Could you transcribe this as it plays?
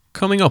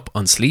coming up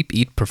on Sleep,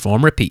 Eat,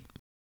 Perform, Repeat.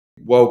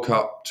 World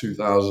Cup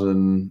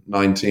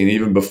 2019,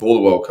 even before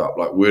the World Cup,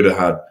 like we'd have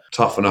had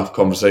tough enough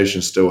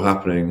conversations still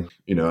happening,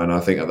 and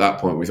I think at that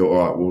point we thought,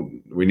 all right, well,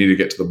 we need to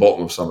get to the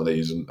bottom of some of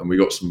these, and we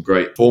got some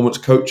great performance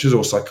coaches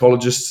or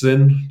psychologists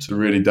in to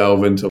really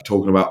delve into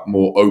talking about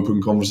more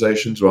open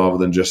conversations rather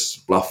than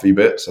just fluffy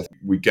bits. I think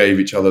we gave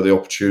each other the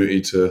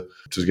opportunity to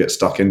get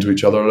stuck into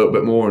each other a little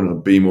bit more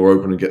and be more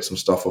open and get some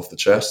stuff off the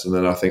chest. And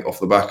then I think off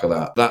the back of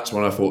that, that's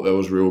when I thought there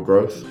was real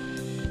growth.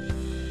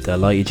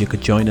 Delighted you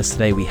could join us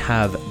today. We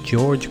have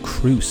George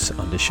Cruz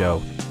on the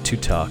show to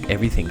talk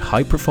everything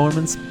high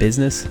performance,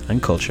 business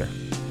and culture.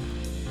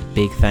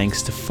 Big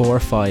thanks to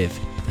 4-5,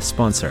 the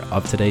sponsor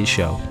of today's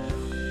show.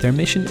 Their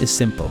mission is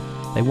simple.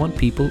 They want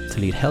people to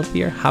lead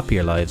healthier,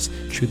 happier lives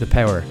through the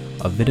power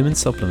of vitamin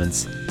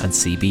supplements and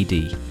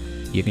CBD.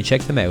 You can check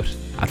them out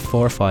at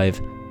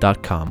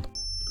 45.com.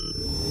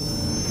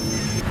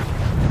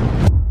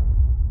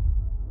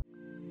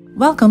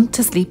 Welcome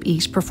to Sleep,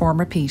 Eat, Perform,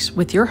 Repeat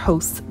with your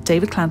hosts,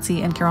 David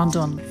Clancy and Kieran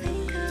Dunn.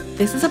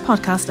 This is a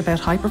podcast about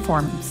high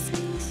performance.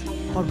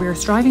 What we are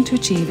striving to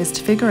achieve is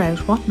to figure out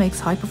what makes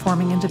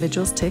high-performing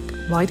individuals tick,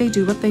 why they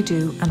do what they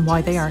do, and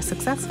why they are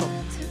successful.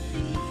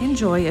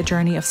 Enjoy a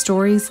journey of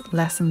stories,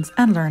 lessons,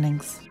 and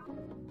learnings.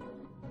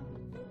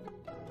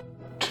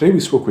 Today we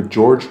spoke with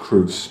George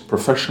Cruz,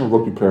 professional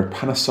rugby player at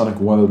Panasonic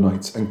Wild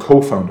Knights and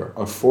co-founder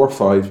of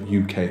 4-5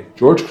 UK.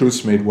 George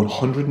Cruz made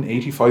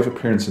 185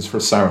 appearances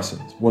for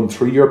Saracens, won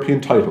 3 European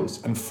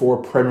titles and 4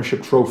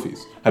 Premiership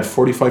trophies, had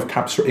 45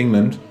 caps for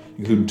England,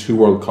 including 2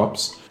 World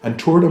Cups, and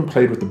toured and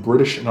played with the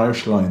British and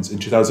Irish Lions in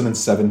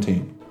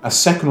 2017. A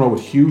second row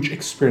with huge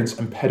experience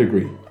and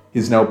pedigree, he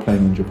is now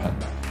playing in Japan.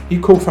 He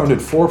co-founded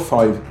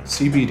 4-5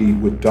 CBD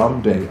with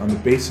Dom Day on the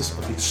basis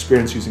of the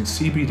experience using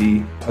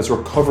CBD as a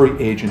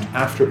recovery agent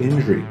after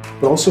injury,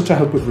 but also to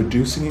help with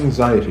reducing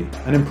anxiety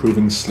and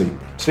improving sleep.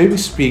 Today we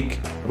speak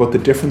about the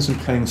difference in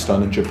playing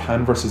style in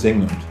Japan versus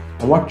England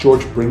and what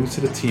George brings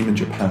to the team in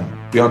Japan.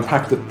 We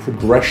unpack the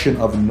progression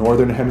of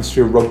Northern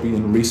Hemisphere rugby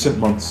in recent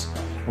months,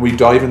 and we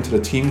dive into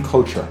the team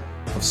culture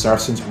of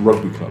Saracens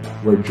Rugby Club,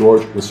 where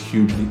George was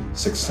hugely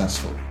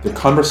successful. The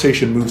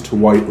conversation moves to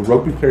why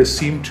rugby players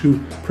seem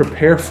to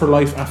prepare for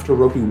life after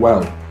rugby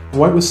well, and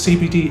why it was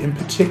CBD in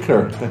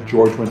particular that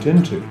George went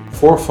into.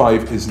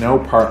 4-5 is now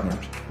partnered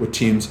with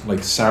teams like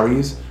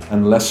Sarries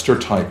and Leicester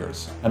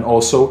Tigers, and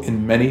also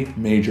in many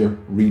major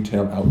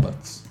retail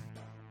outlets.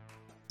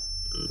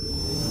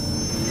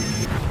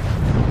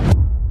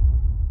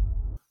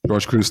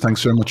 George Cruz,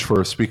 thanks very much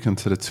for speaking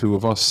to the two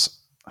of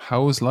us.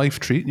 How is life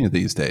treating you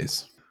these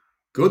days?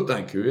 Good,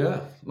 thank you. Yeah,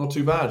 not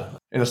too bad.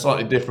 In a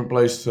slightly different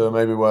place to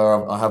maybe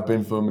where I have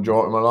been for the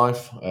majority of my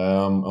life.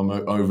 I'm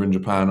over in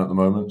Japan at the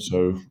moment,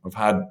 so I've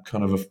had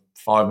kind of a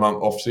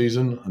 5-month off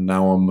season, and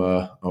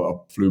now I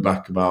flew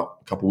back about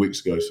a couple of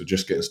weeks ago, so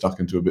just getting stuck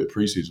into a bit of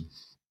pre-season.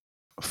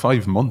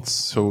 5 months.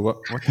 So what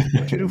do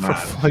you do for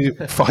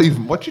five?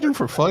 What do you do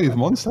for 5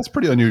 months? That's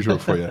pretty unusual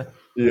for you.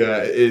 Yeah,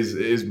 it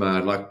is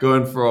mad. Like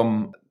going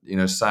from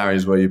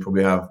Sarries where you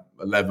probably have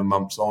 11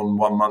 months on,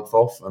 1 month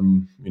off,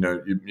 and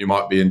you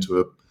might be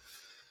into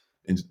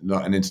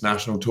like an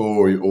international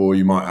tour, or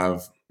you might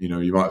have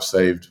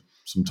saved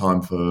some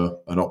time for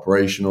an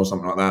operation or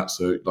something like that.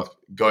 So like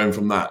going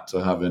from that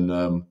to having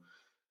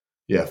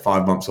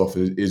 5 months off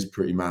is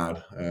pretty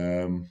mad.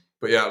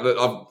 But yeah,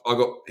 I've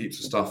got heaps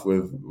of stuff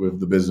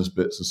with the business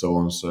bits and so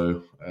on.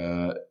 So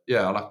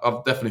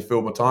I've definitely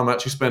filled my time. I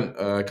actually spent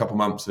a couple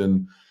months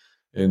in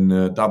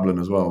Dublin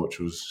as well, which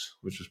was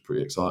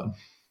pretty exciting.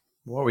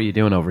 What were you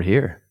doing over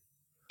here?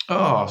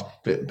 Oh,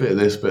 bit of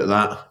this, bit of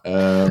that.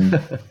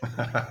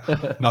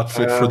 Not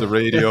fit for the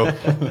radio.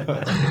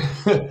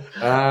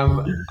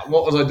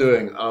 What was I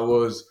doing? I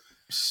was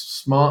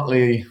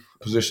smartly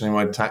positioning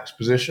my tax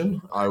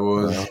position.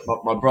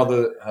 My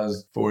brother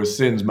has, for his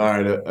sins,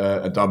 married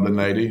a Dublin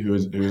lady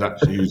who's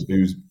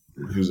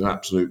an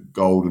absolute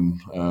golden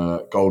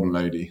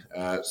lady.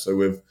 So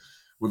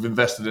we've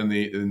invested in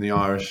the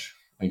Irish,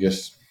 I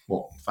guess,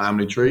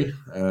 family tree.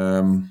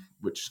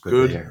 Which is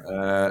good.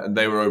 And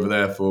they were over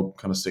there for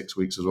kind of 6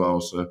 weeks as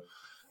well. So,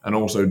 and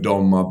also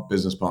Dom, my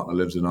business partner,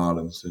 lives in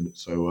Ireland. So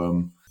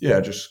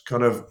just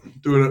kind of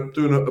doing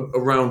a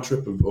round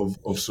trip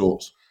of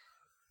sorts.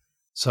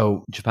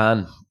 So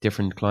Japan,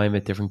 different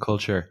climate, different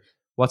culture.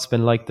 What's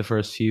been like the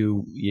first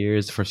few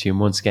years, the first few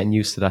months, getting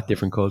used to that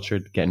different culture,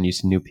 getting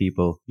used to new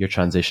people, your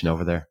transition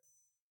over there?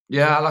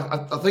 Yeah,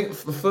 I think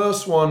the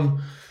first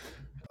one,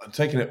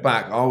 taking it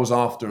back, I was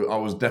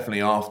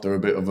definitely after a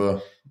bit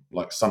of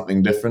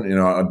something different.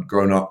 I'd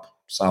grown up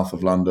south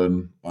of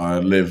London. I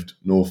lived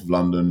north of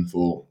London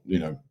for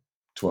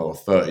 12 or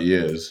 30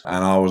 years,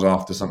 and I was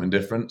after something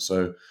different.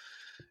 So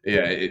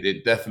yeah,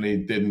 it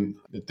definitely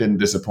didn't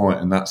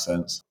disappoint in that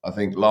sense. I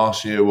think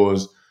last year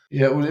was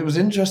it was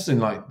interesting.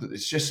 Like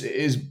it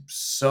is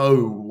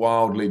so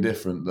wildly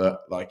different that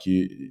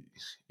it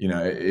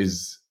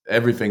is,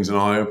 everything's an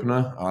eye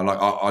opener.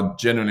 I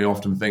genuinely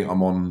often think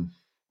I'm on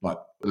like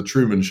the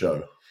Truman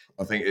Show.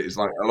 I think it's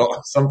like a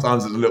lot.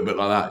 Sometimes it's a little bit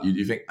like that.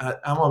 You think,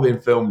 am I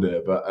being filmed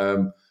here?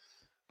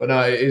 But But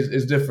no,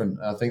 it's different.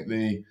 I think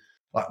the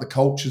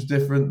culture's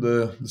different.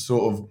 The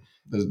sort of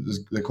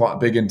they're quite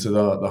big into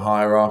the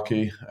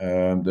hierarchy.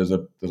 There's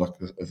like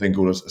a thing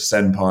called a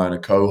senpai and a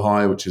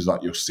kohai, which is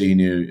like your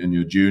senior and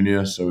your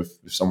junior. So if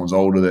someone's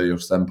older, they're your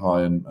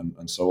senpai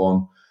and so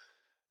on.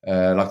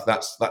 Like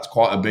that's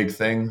quite a big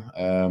thing.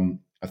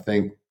 I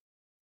think,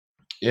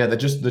 yeah, they're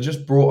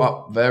just brought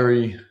up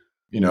very,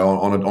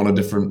 on a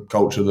different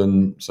culture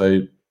than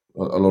say a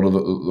lot of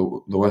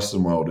the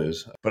Western world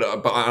is. But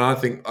I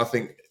think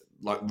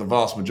like the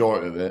vast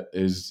majority of it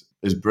is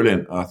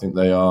brilliant. I think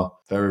they are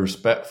very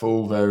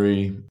respectful,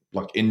 very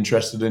like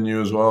interested in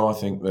you as well. I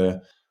think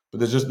but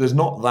there's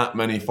not that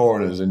many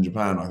foreigners in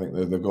Japan. I think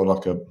they've got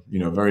like a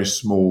very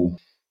small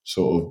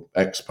sort of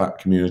expat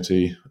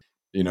community,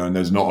 and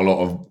there's not a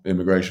lot of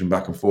immigration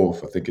back and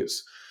forth. I think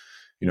it's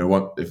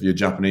if you're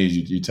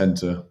Japanese, you tend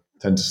to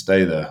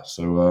stay there.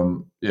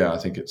 So I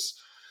think it's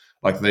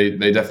like they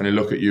definitely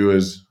look at you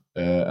as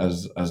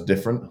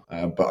different,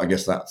 but I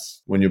guess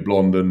that's when you're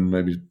blonde and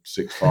maybe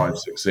 6'5",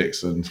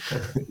 6'6", and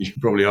you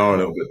probably are a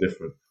little bit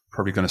different.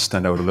 Probably going to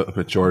stand out a little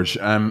bit, George.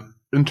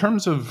 In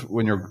terms of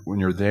when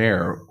you're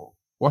there,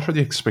 what are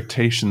the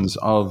expectations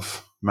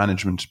of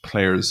management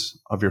players,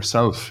 of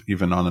yourself,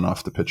 even on and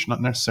off the pitch?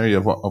 Not necessarily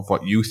of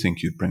what you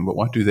think you'd bring, but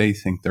what do they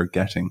think they're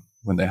getting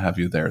when they have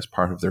you there as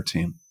part of their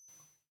team?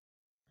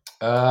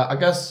 I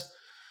guess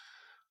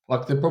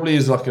like there probably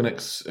is like an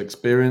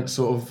experience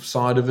sort of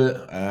side of it.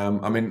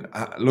 I mean,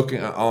 looking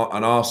at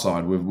our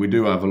side, we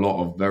do have a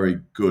lot of very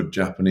good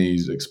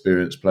Japanese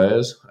experienced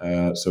players.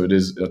 So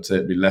I'd say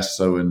it'd be less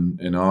so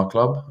in our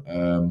club.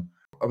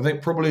 I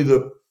think probably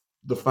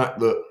the fact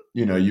that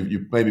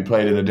you've maybe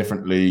played in a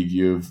different league,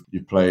 you've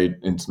played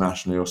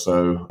internationally or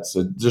so.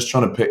 So just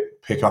trying to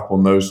pick up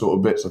on those sort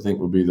of bits, I think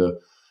would be the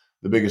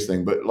biggest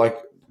thing. But like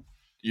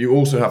you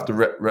also have to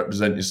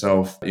represent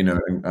yourself,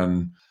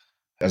 and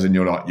as in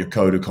your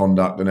code of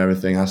conduct and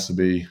everything has to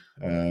be.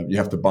 You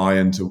have to buy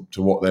into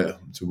what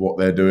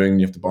they're doing.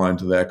 You have to buy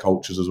into their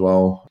cultures as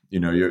well.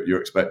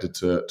 You're expected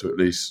to at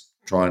least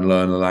try and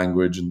learn the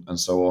language and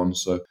so on.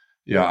 So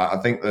yeah, I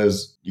think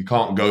you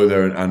can't go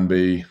there and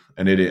be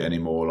an idiot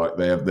anymore. Like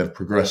they've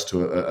progressed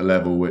to a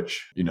level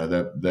which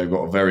they've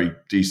got a very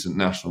decent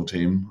national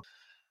team,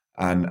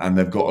 and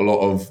they've got a lot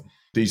of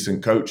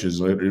decent coaches.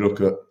 You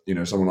look at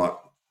someone like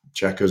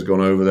Cheika's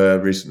gone over there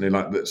recently.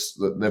 Like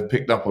they've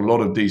picked up a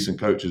lot of decent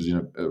coaches.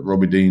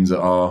 Robbie Dean's at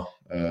our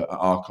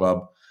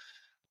club.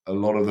 A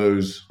lot of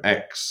those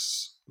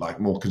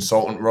more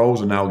consultant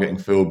roles are now getting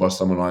filled by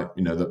someone like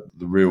the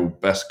real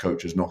best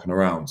coaches knocking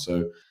around.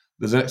 So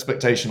there's an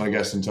expectation, I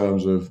guess, in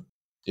terms of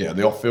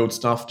the off-field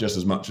stuff just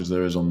as much as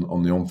there is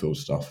on the on-field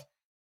stuff.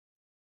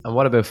 And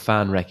what about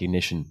fan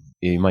recognition?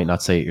 You might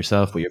not say it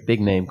yourself, but your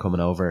big name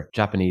coming over,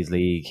 Japanese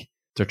league,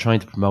 they're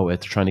trying to promote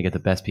it, they're trying to get the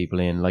best people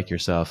in, like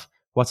yourself.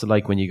 What's it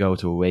like when you go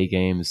to away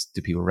games?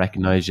 Do people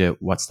recognize you?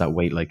 What's that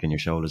weight like on your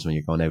shoulders when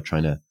you're going out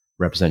trying to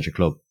represent your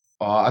club?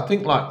 I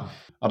think I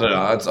don't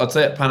know. I'd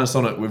say at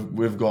Panasonic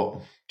we've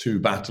got two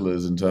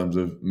battlers in terms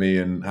of me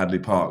and Hadley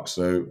Park.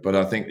 So, but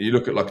I think you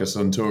look at like a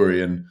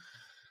Suntory and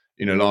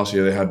last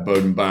year they had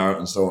Bowden Barrett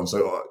and so on.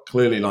 So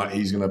clearly, like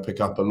he's going to pick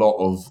up a lot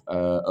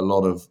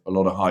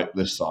of hype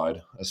this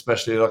side,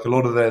 especially like a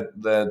lot of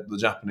the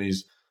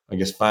Japanese, I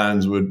guess,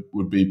 fans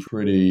would be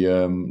pretty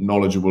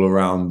knowledgeable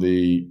around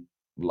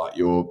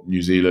your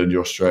New Zealand,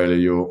 your Australia,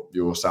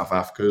 your South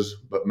Africas,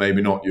 but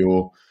maybe not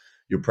your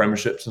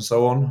premierships and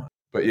so on.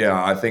 But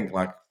yeah, I think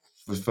like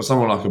for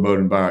someone like a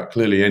Bowden Barrett,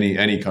 clearly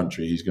any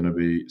country he's going to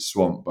be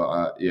swamped.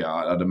 But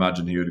I'd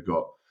imagine he would have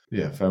got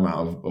a fair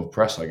amount of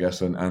press, I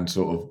guess, and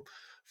sort of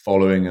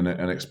following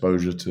and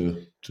exposure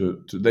to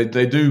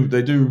they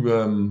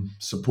do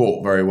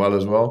support very well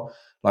as well.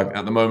 Like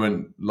at the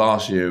moment,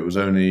 last year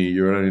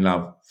you were only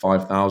allowed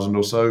 5,000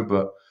 or so,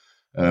 but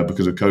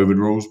because of COVID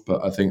rules.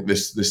 But I think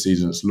this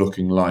season it's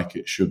looking like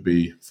it should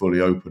be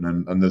fully open.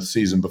 And the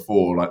season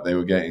before, like they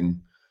were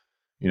getting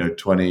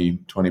 20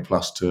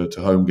 plus to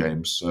home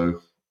games.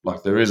 So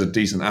like there is a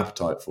decent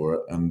appetite for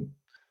it. And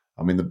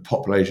I mean the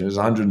population is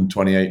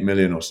 128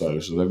 million or so.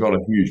 So they've got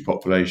a huge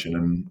population,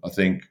 and I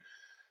think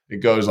it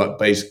goes like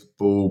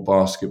baseball,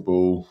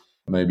 basketball,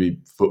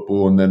 maybe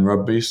football, and then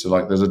rugby. So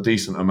like there's a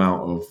decent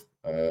amount of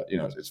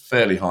it's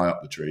fairly high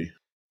up the tree,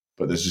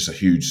 but there's just a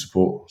huge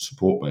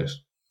support base.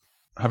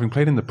 Having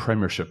played in the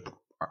Premiership,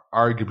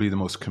 arguably the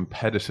most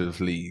competitive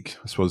league,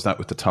 I suppose that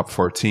with the top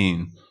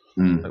 14.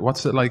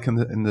 What's it like in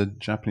the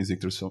Japanese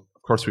league? Of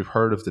course, we've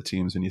heard of the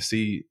teams, and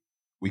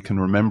we can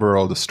remember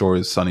all the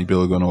stories. Sonny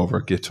Bill going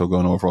over, Gito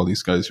going over, all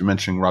these guys. You're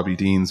mentioning Robbie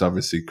Dean's,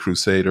 obviously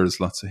Crusaders,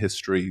 lots of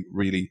history,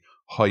 really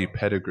high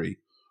pedigree.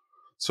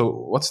 So,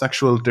 what's the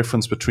actual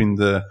difference between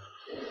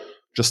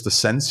just the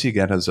sense you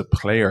get as a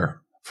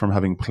player from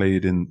having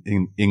played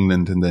in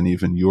England and then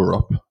even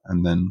Europe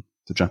and then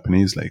the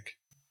Japanese league?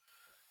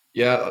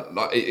 Yeah,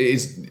 like it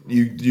is.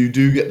 You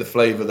do get the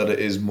flavour that it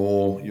is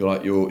more.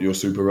 Your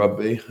Super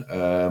Rugby.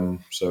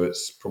 So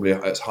it's probably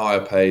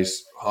higher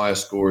pace, higher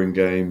scoring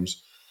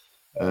games.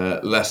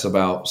 less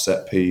about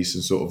set piece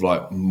and sort of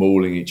like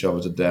mauling each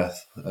other to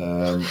death.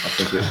 I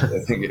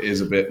think it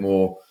is a bit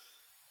more,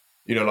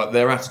 like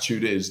their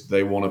attitude is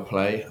they want to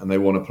play and they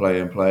want to play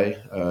and play.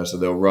 So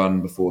they'll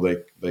run before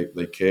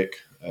they kick.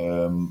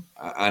 And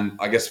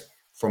I guess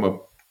from a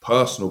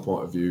personal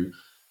point of view,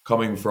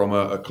 coming from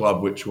a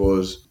club which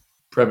was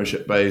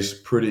Premiership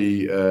based,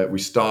 we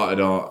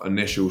started our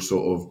initial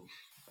sort of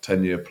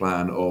 10-year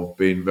plan of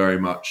being very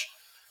much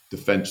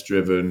defense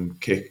driven,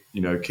 kick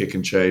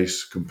and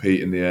chase,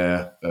 compete in the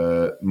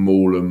air,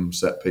 maul them,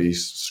 set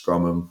piece,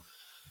 scrum them.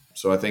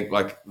 So I think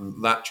like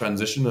that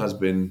transition has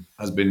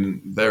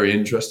been very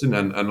interesting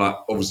and like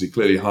obviously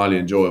clearly highly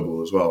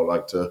enjoyable as well.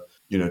 Like to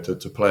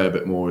play a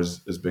bit more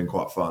has been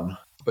quite fun.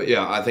 But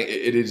yeah, I think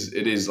it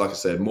is like I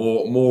said,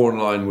 more in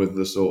line with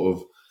the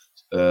sort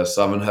of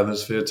Southern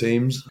Hemisphere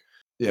teams.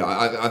 Yeah,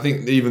 I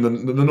think even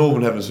the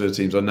Northern Hemisphere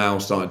teams are now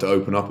starting to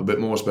open up a bit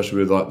more, especially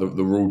with like the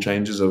rule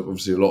changes.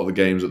 Obviously, a lot of the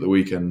games at the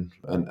weekend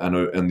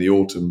and the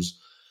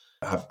autumns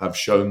have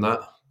shown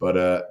that.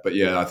 But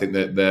yeah, I think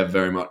that they're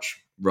very much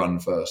run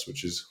first,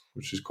 which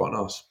is quite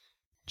nice.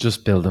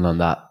 Just building on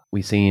that,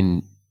 we've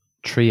seen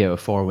 3 out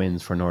of 4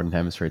 wins for Northern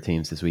Hemisphere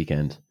teams this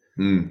weekend.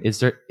 Is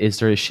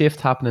there a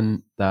shift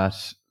happening that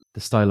the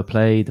style of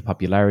play, the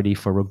popularity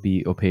for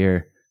rugby up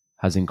here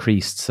has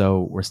increased?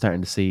 So we're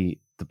starting to see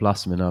the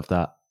blossoming of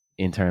that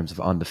in terms of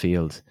on the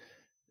field.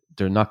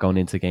 They're not going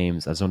into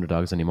games as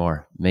underdogs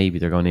anymore. Maybe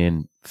they're going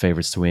in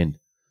favourites to win.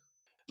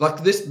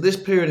 Like this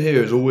period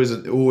here is always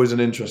an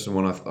interesting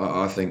one.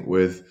 I think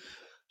with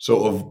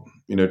sort of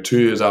 2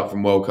 years out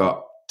from World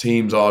Cup,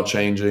 teams are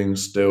changing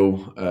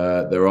still.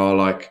 There are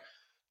like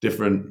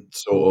different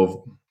sort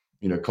of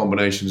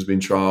combinations being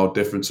trialed,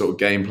 different sort of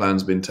game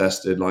plans being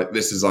tested. Like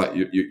this is like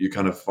your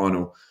kind of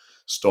final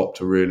stop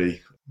to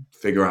really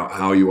figure out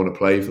how you want to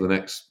play for the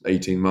next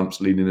 18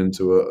 months leading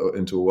into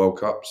a World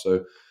Cup.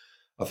 So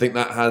I think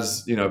that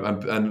has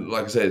and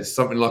like I said, it's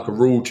something like a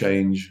rule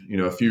change.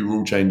 A few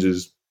rule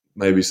changes,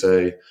 maybe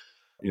say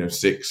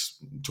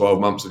 6-12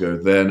 months ago,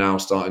 they're now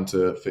starting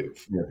to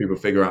people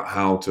figure out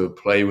how to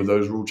play with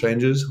those rule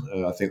changes.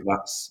 I think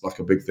that's like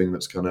a big thing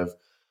that's kind of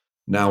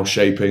now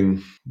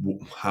shaping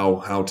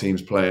how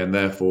teams play and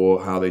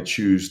therefore how they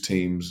choose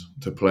teams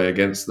to play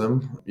against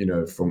them.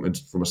 From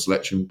a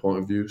selection point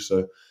of view.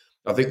 So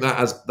I think that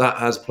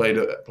has played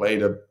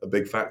a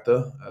big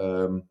factor.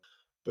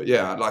 But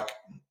yeah, like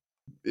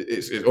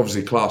it's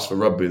obviously class for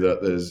rugby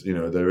that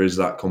there is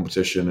that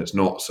competition. It's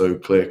not so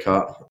clear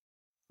cut.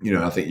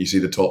 I think you see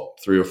the top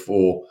 3 or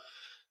 4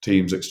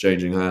 teams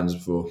exchanging hands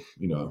for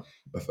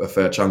a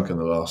fair chunk in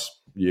the last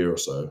year or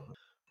so.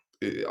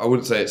 I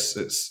wouldn't say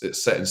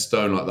it's set in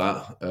stone like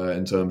that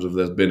in terms of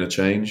there's been a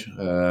change,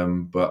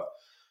 but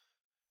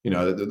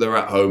they're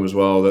at home as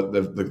well.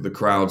 The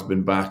crowd's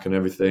been back and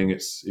everything.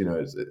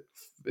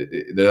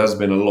 There has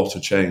been a lot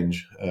of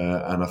change,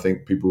 and I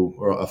think people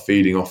are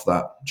feeding off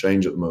that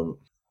change at the moment.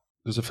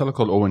 There's a fellow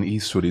called Owen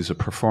Eastwood. He's a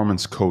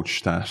performance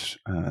coach that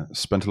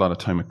spent a lot of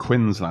time at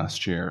Quinn's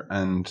last year.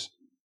 And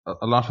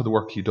a lot of the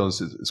work he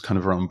does is kind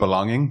of around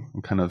belonging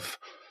and kind of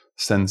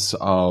sense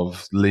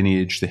of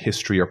lineage, the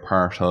history you're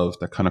part of,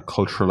 that kind of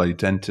cultural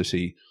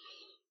identity.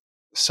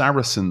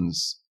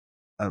 Saracens,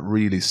 a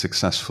really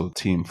successful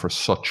team for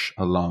such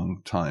a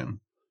long time.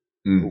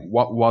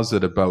 What was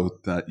it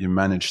about that you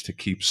managed to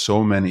keep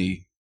so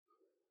many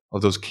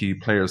of those key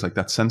players? Like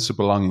that sense of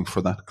belonging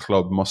for that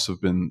club must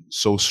have been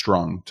so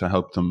strong to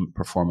help them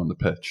perform on the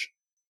pitch.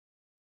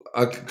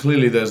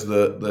 Clearly,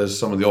 there's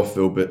some of the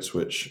off-field bits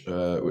which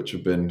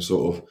have been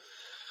sort of,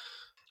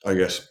 I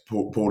guess,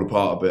 pulled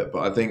apart a bit.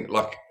 But I think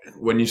like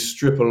when you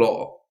strip a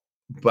lot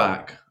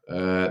back,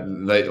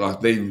 they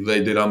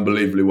did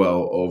unbelievably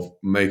well of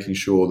making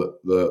sure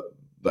that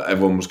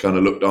everyone was kind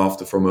of looked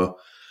after from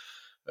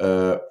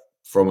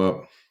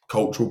a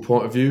cultural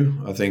point of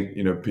view. I think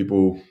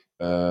people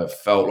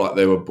felt like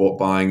they were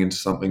buying into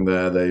something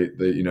there.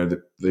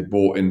 They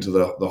bought into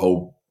the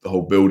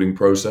whole building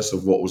process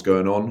of what was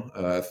going on.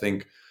 I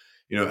think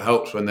it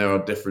helps when there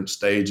are different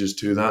stages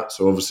to that.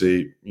 So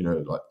obviously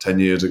like 10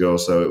 years ago or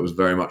so, it was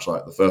very much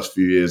like the first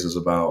few years is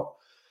about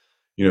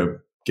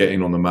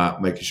getting on the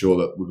map, making sure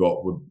that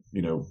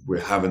we're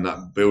having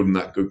that, building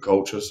that good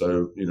culture.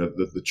 So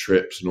the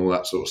trips and all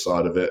that sort of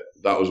side of it,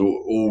 that was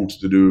all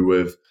to do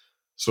with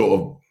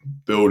sort of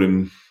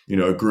building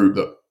a group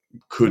that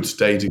could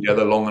stay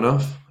together long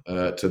enough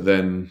to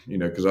then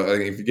because I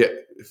think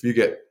if you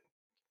get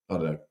I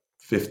don't know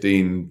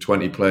 15,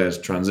 20 players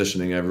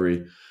transitioning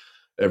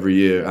every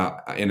year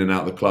in and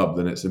out of the club,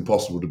 then it's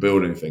impossible to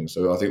build anything.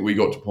 So I think we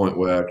got to a point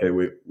where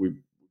we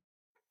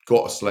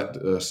got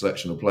a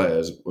selection of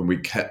players when we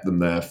kept them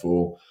there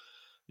for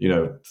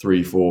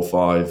 3, 4,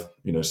 5,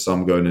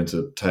 some going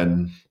into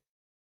 10,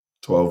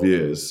 12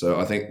 years. So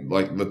I think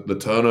like the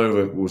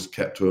turnover was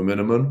kept to a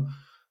minimum.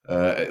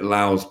 It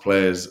allows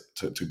players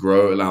to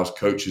grow. It allows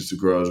coaches to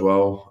grow as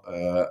well.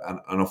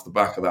 And off the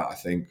back of that, I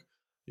think,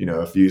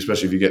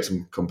 especially if you get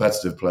some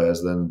competitive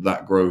players, then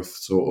that growth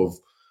sort of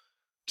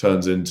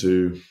turns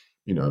into,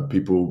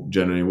 people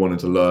generally wanting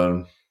to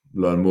learn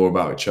more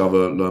about each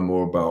other, learn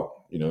more about,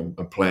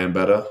 and playing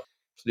better.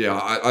 So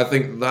yeah, I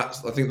think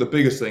the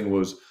biggest thing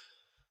was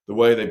the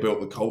way they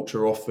built the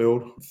culture off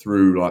field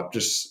through like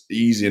just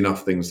easy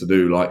enough things to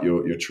do, like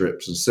your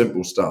trips and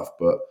simple stuff,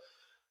 but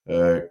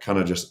kind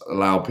of just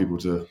allow people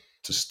to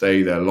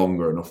stay there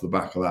longer. And off the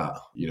back of that,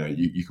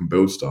 you can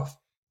build stuff.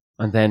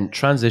 And then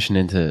transition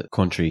into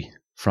country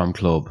from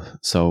club.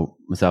 So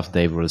myself and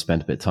David would have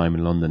spent a bit of time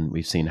in London.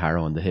 We've seen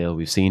Harrow on the Hill.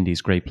 We've seen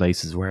these great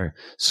places where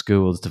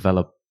schools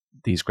develop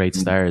these great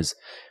stars.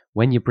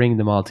 When you bring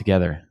them all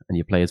together and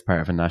you play as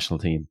part of a national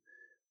team,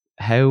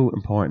 how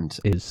important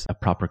is a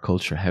proper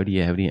culture? How do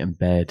you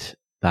embed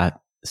that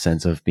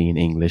sense of being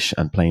English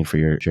and playing for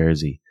your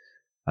jersey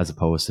as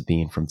opposed to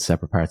being from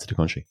separate parts of the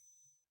country?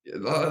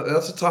 Yeah,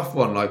 that's a tough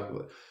one. Like,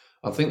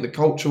 I think the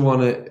culture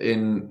one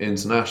in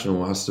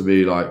international has to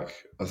be like,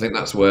 I think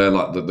that's where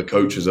like the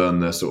coaches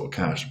earn their sort of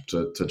cash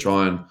to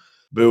try and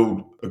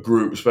build a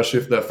group, especially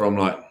if they're from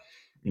like,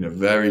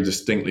 very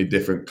distinctly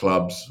different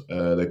clubs.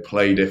 They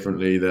play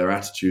differently. Their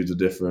attitudes are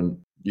different.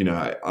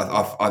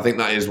 I think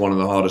that is one of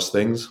the hardest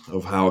things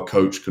of how a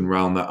coach can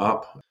round that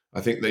up.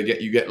 I think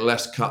you get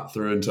less cut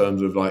through in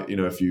terms of like,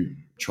 if you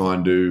try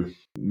and do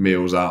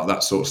meals out,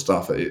 that sort of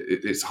stuff.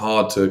 It's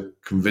hard to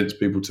convince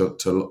people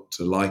to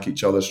like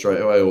each other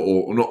straight away,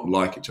 or not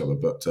like each other,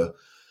 but to,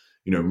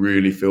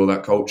 really feel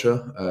that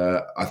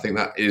culture. I think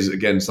that is,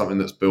 again, something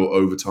that's built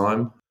over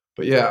time.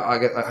 But yeah, I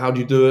get how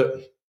do you do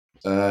it?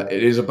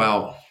 It is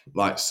about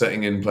like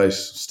setting in place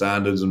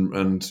standards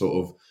and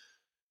sort of,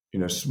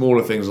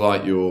 smaller things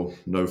like your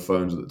no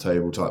phones at the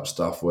table type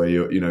stuff, where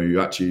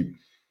you actually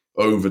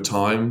over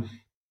time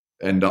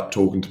end up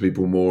talking to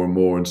people more and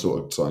more and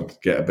sort of trying to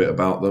get a bit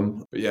about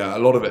them. But yeah, a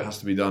lot of it has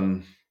to be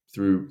done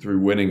through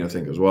winning, I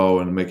think, as well,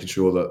 and making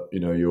sure that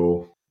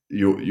your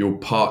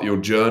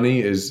journey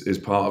is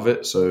part of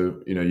it.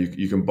 So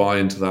you can buy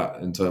into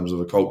that in terms of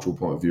a cultural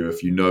point of view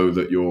if you know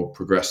that you're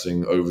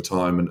progressing over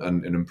time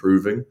and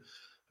improving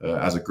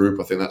as a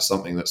group. I think that's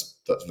something that's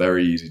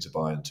very easy to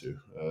buy into.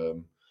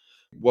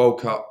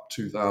 World Cup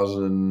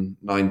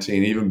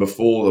 2019, even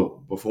before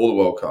the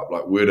World Cup,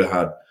 like we'd have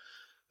had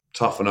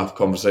tough enough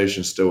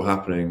conversations still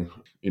happening,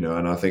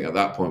 and I think at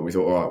that point we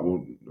thought, all right,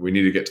 well, we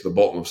need to get to the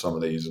bottom of some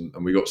of these,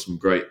 and we got some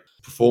great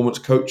performance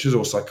coaches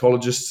or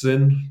psychologists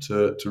in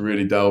to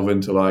really delve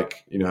into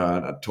like,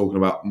 talking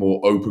about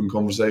more open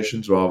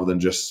conversations rather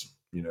than just,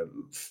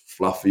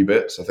 fluffy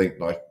bits. I think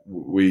like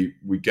we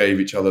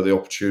gave each other the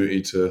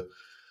opportunity to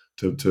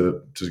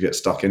get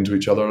stuck into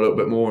each other a little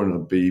bit more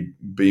and be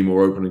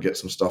more open and get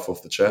some stuff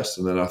off the chest.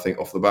 And then I think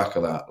off the back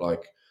of that,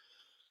 like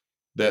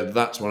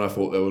that's when I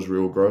thought there was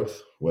real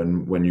growth,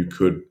 when you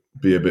could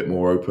be a bit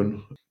more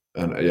open.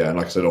 And yeah, and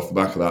like I said, off the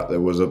back of that,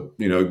 there was a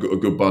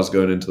good buzz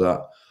going into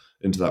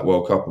that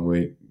World Cup, and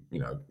we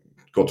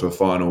got to a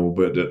final,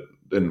 but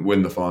didn't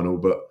win the final.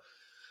 But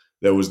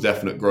there was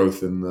definite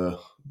growth in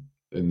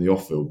the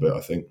off-field bit,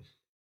 I think.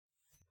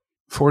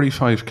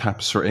 45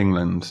 caps for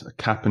England, a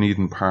cap in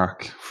Eden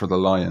Park for the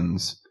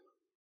Lions,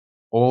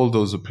 all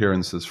those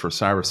appearances for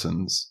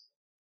Saracens.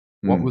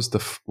 What was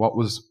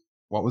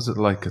it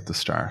like at the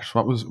start?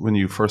 What was when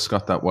you first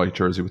got that white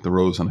jersey with the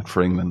rose on it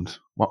for England?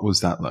 What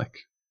was that like?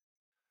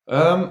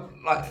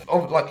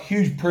 Like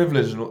huge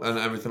privilege and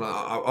everything.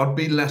 I'd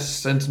be less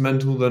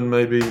sentimental than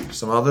maybe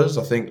some others.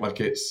 I think like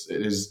it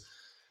is.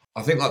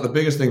 I think like the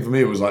biggest thing for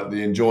me was like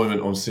the enjoyment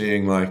on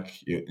seeing like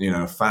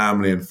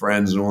family and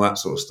friends and all that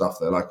sort of stuff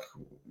there. Like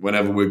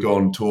whenever we go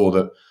on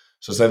tour,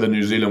 so say the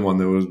New Zealand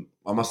one,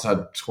 I must have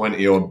had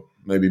 20 or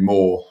maybe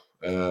more.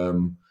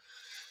 People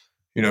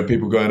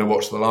going to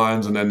watch the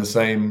Lions, and then the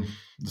same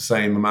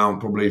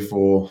amount probably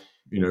for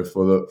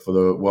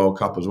the World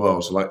Cup as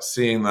well. So like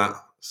seeing that,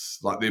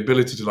 like the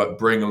ability to like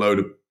bring a load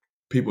of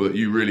people that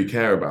you really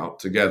care about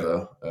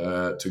together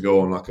to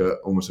go on like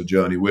almost a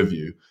journey with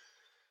you.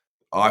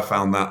 I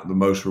found that the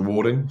most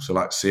rewarding. So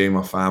like seeing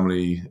my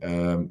family,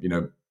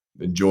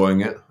 enjoying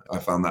it, I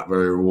found that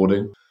very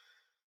rewarding.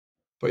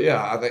 But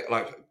yeah, I think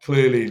like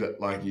clearly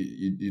like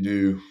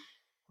you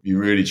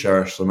really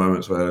cherish the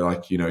moments where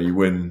like, you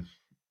win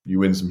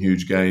some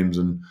huge games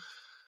and,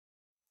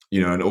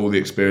 and all the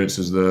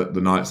experiences,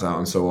 the nights out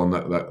and so on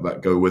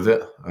that go with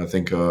it. I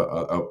think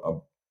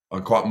I'm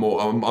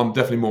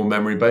definitely more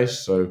memory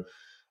based. So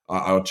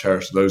I'll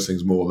cherish those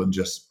things more than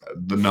just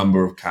the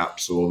number of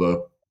caps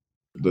or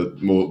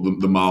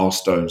the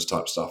milestones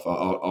type stuff.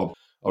 I'll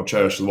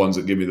cherish the ones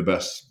that give me the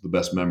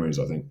best memories,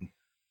 I think.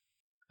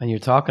 And you're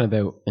talking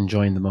about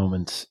enjoying the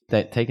moment,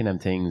 taking them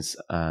things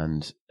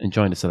and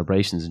enjoying the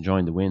celebrations,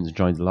 enjoying the wins,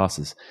 enjoying the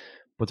losses.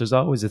 But there's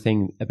always a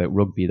thing about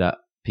rugby that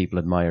people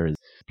admire is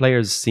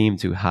players seem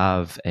to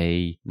have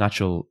a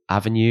natural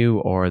avenue,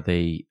 or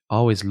they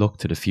always look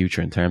to the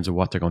future in terms of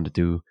what they're going to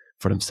do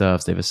for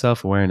themselves. They have a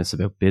self-awareness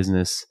about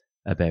business,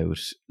 about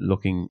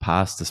looking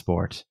past the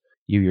sport.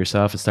 You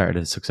yourself have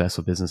started a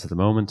successful business at the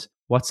moment.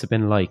 What's it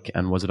been like?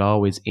 And was it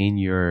always in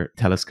your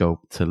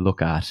telescope to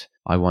look at,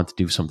 I want to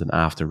do something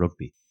after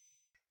rugby?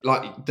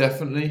 Like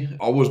definitely,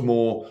 I was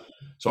more.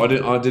 So I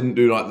didn't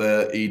do like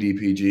the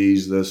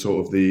EDPGs, the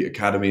sort of the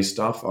academy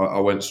stuff.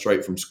 I went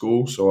straight from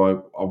school, so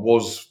I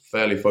was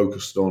fairly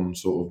focused on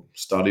sort of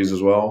studies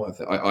as well.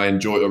 I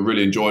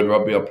really enjoyed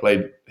rugby. I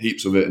played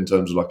heaps of it in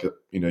terms of like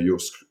your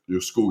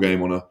school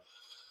game on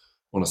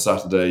a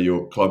Saturday,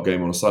 your club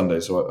game on a Sunday.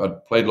 So I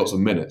played lots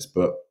of minutes,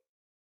 but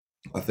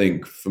I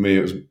think for me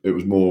it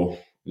was more,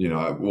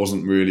 it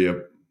wasn't really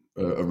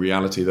a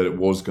reality that it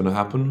was going to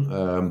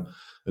happen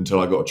until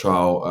I got a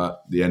trial at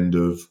the end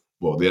of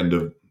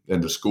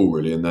school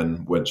really, and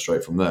then went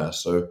straight from there.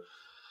 So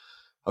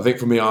I think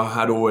for me, I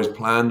had always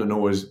planned and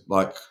always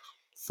like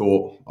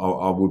thought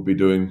I would be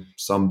doing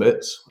some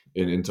bits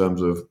in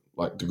terms of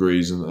like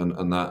degrees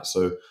and that.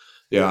 So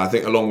yeah, I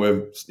think along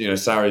with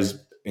Sarries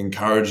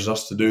encouraged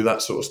us to do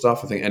that sort of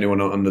stuff. I think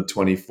anyone under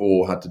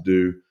 24 had to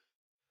do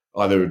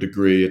either a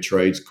degree, a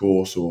trades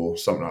course, or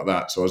something like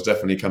that. So I was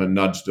definitely kind of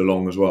nudged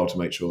along as well to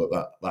make sure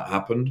that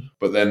happened.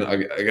 But then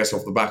I guess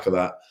off the back of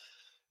that,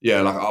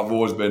 yeah, like I've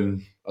always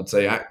been, I'd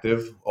say,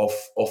 active off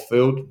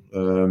field,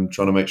 trying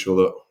to make sure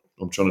that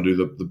I'm trying to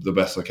do the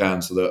best I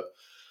can, so that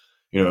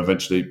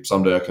eventually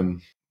someday I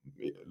can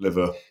live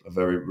a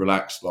very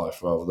relaxed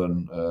life rather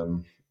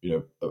than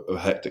a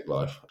hectic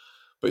life.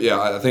 But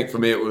yeah, I think for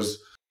me it was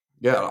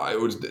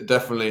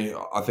definitely.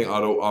 I think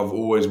I've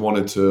always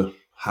wanted to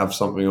have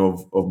something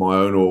of my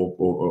own or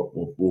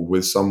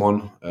with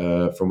someone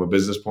from a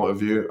business point of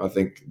view. I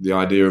think the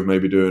idea of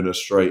maybe doing a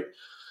straight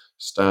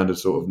standard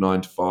sort of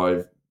 9 to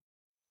 5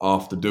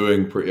 after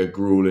doing pretty a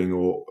grueling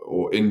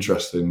or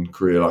interesting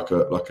career like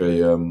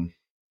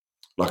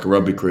a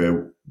rugby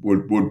career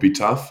would be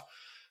tough,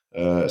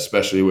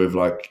 especially with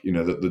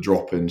the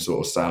drop in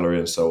sort of salary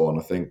and so on.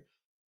 I think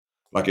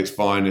like it's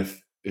fine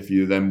if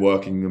you're then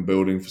working and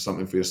building for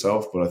something for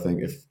yourself, but I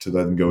think if to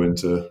then go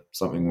into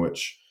something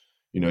which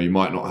you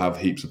might not have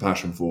heaps of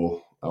passion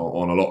for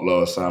on a lot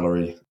lower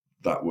salary,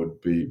 that would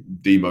be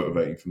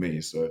demotivating for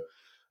me. So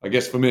I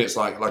guess for me, it's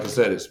like I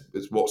said,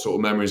 it's what sort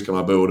of memories can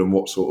I build and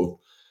what sort of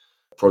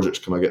projects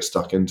can I get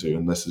stuck into?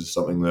 And this is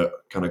something that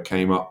kind of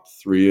came up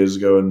 3 years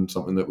ago and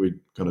something that we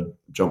kind of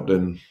jumped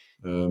in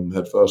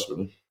head first,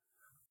 really.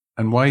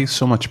 And why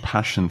so much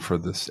passion for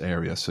this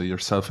area? So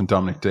yourself and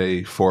Dominic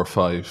Day,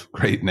 4-5,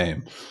 great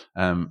name.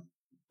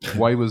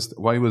 Why was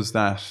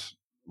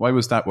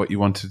that what you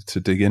wanted to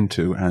dig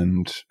into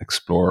and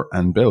explore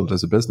and build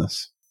as a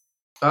business?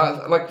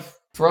 Like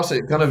for us,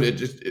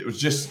 it was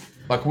just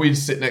like we'd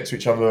sit next to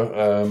each other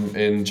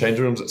in change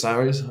rooms at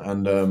Sarries,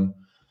 and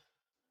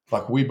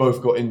like we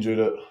both got injured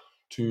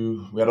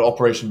we had an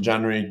operation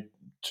January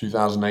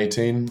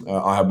 2018.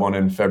 I had one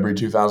in February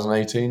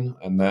 2018,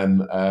 and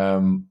then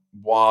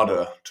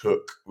WADA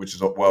which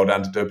is World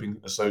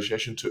Anti-Doping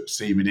Association, took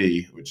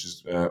CBD, which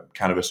is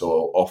cannabis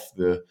oil, off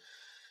the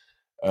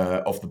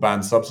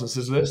banned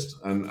substances list,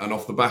 and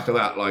off the back of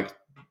that, like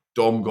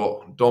Dom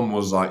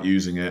was like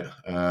using it,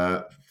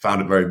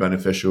 found it very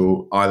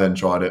beneficial. I then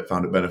tried it,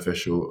 found it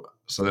beneficial.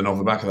 So then off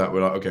the back of that,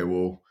 we're like, okay,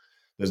 well,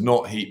 there's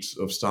not heaps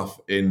of stuff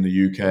in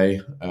the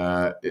UK.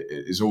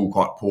 It's all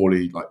quite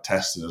poorly like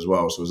tested as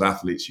well. So as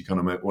athletes, you kind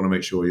of want to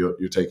make sure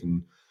you're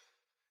taking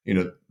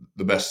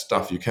the best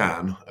stuff you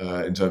can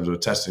in terms of a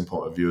testing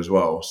point of view as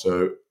well.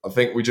 So I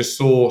think we just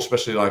saw,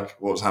 especially like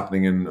what was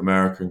happening in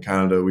America and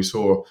Canada, we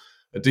saw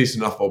a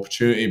decent enough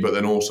opportunity, but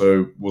then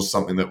also was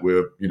something that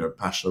we're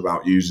passionate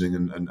about using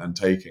and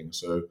taking.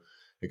 So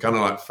it kind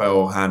of like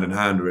fell hand in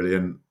hand really,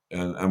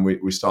 and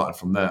we started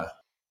from there.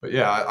 But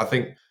yeah, I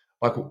think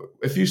like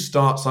if you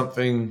start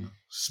something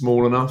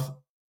small enough,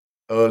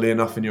 early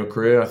enough in your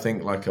career, I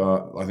think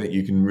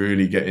you can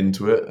really get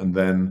into it, and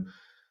then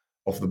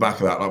off the back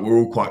of that, like we're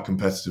all quite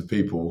competitive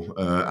people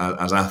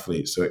as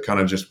athletes, so it kind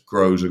of just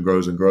grows and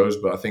grows and grows.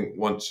 But I think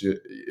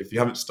if you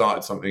haven't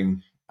started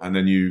something and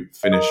then you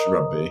finish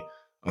rugby,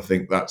 I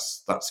think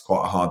that's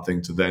quite a hard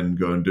thing to then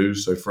go and do.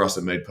 So for us,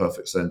 it made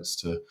perfect sense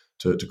to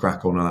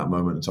crack on at that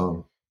moment in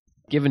time.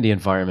 Given the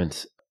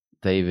environment,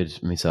 David,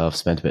 myself,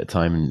 spent a bit of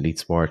time in elite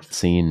sport,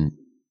 seeing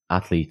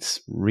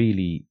athletes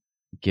really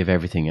give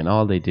everything, and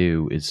all they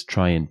do is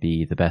try and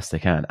be the best they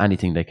can.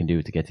 Anything they can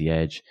do to get the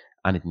edge,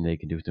 anything they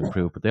can do to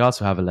improve. But they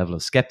also have a level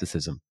of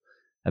skepticism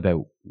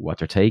about what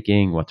they're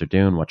taking, what they're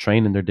doing, what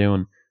training they're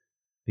doing,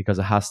 because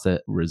it has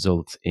to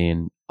result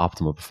in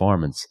optimal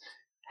performance.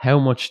 How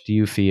much do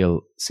you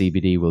feel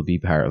CBD will be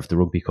part of the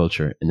rugby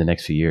culture in the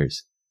next few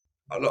years?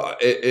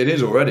 It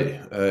is already.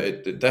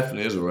 It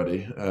definitely is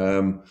already.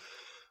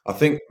 I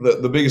think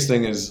that the biggest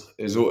thing is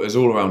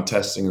all around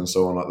testing and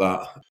so on like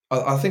that.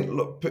 I think a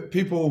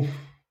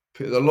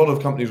lot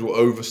of companies will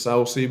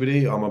oversell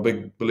CBD. I'm a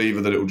big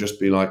believer that it will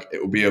just be like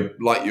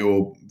like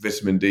your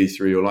vitamin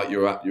D3 or like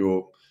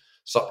your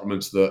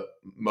supplements that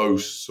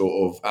most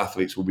sort of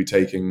athletes will be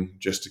taking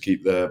just to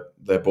keep their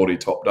body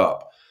topped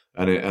up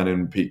and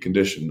in peak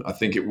condition. I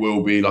think it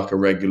will be like a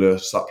regular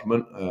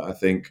supplement. I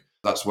think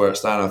that's where it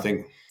stands. I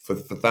think for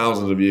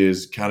thousands of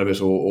years,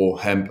 cannabis or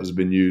hemp has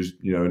been used,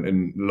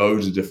 in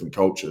loads of different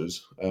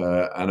cultures,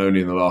 and only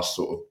in the last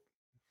sort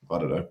of, I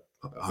don't know,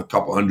 a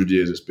couple hundred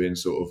years, it's been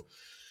sort of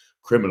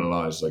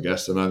criminalized, I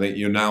guess. And I think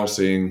you're now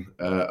seeing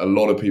a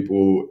lot of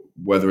people,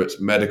 whether it's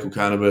medical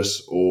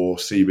cannabis or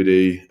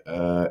CBD,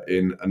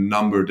 in a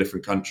number of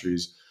different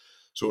countries,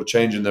 sort of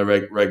changing their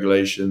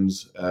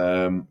regulations.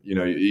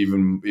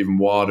 Even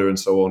WADA and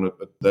so on.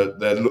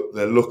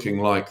 They're looking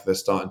like they're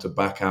starting to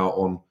back out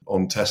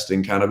on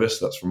testing cannabis.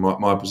 That's from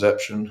my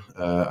perception.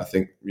 I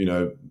think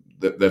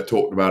they've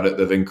talked about it.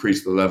 They've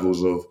increased the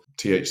levels of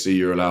THC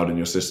you're allowed in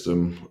your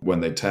system when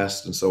they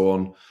test and so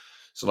on.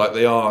 So like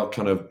they are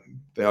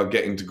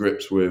getting to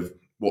grips with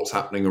what's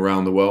happening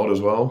around the world as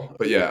well.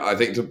 But yeah, I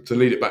think to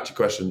lead it back to your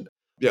question,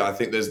 yeah, I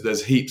think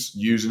there's heaps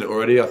using it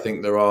already. I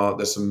think there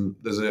was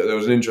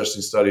an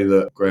interesting study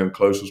that Graham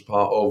Close was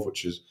part of,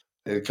 which is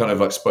it kind of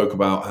like spoke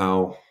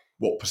about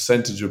what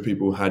percentage of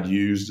people had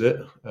used it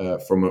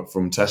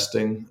from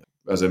testing,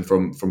 as in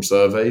from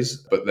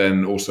surveys, but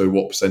then also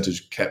what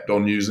percentage kept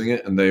on using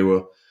it. And they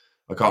were,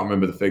 I can't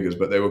remember the figures,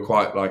 but they were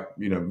quite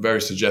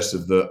very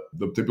suggestive that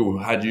the people who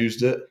had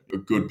used it, a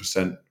good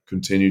percent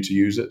continue to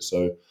use it.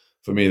 So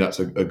for me, that's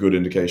a good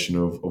indication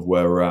of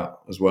where we're at,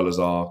 as well as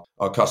our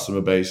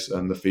customer base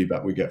and the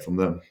feedback we get from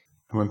them.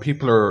 When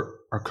people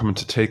are coming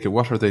to take it,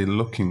 what are they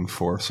looking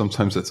for?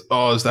 Sometimes it's,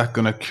 is that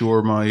going to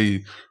cure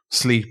my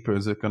sleep? Or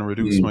is it going to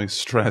reduce my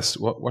stress?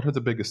 What are the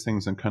biggest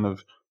things? And kind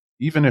of,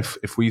 even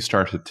if we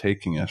started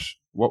taking it,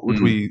 what would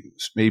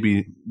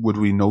would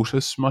we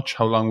notice much?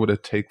 How long would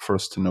it take for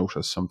us to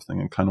notice something?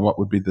 And kind of what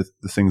would be the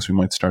things we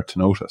might start to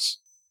notice?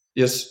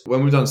 Yes,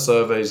 when we've done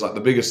surveys, like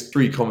the biggest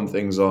three common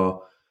things are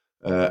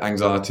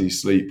anxiety,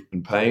 sleep,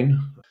 and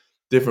pain.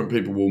 Different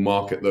people will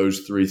market those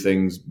three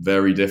things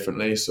very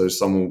differently. So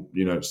some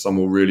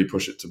will really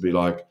push it to be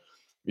like,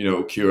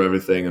 it'll cure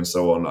everything and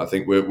so on. I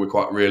think we're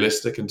quite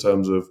realistic in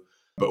terms of,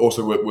 but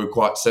also we're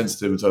quite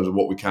sensitive in terms of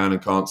what we can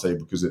and can't say,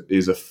 because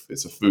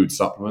it's a food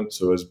supplement.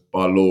 So as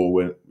by law,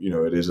 we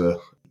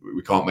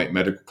can't make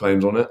medical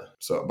claims on it.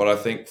 So, but I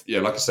think,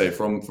 like I say,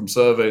 from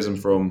surveys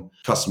and from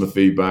customer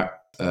feedback,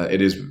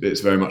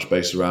 it's very much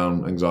based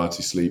around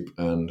anxiety, sleep,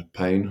 and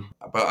pain.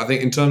 But I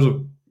think in terms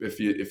of if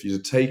you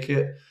take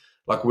it,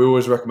 like we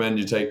always recommend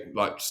you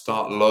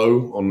start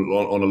low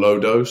on a low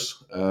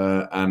dose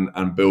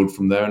and build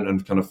from there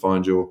and kind of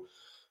find your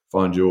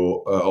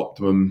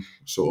optimum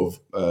sort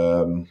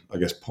of I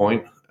guess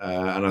point.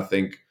 And I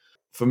think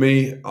for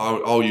me,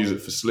 I'll use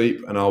it for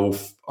sleep, and I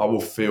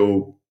will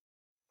feel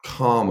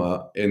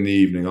calmer in the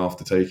evening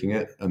after taking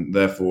it, and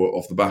therefore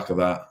off the back of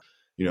that,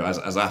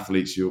 as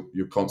athletes,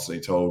 you're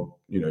constantly told,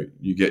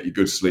 you get your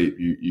good sleep,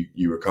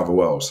 you recover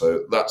well.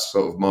 So that's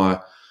sort of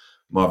my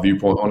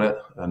viewpoint on it.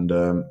 And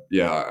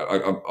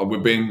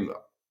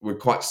we're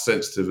quite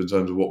sensitive in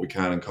terms of what we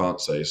can and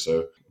can't say.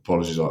 So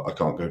apologies, I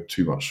can't go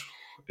too much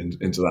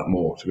into that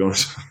more, to be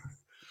honest.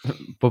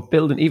 But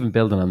building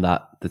on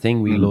that, the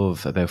thing we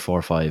love about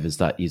 4-5 is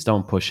that you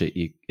don't push it.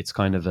 It's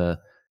kind of a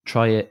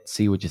try it,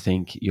 see what you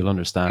think. You'll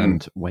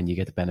understand when you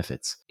get the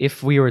benefits.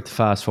 If we were to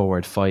fast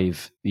forward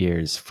 5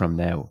 years from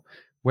now,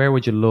 where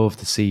would you love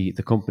to see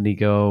the company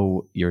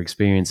go, your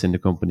experience in the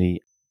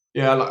company?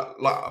 Yeah,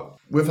 like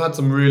we've had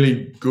some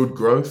really good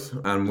growth,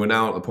 and we're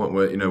now at the point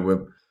where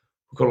we've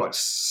got like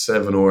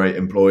 7 or 8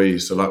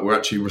 employees. So like we're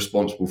actually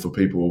responsible for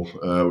people,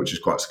 which is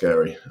quite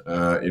scary.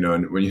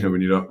 And when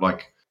you don't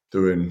like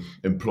doing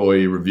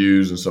employee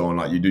reviews and so on,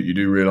 like you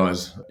do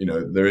realize,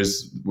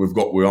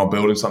 we are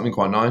building something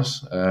quite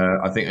nice.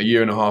 I think a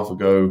year and a half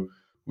ago,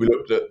 we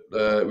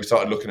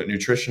started looking at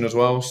nutrition as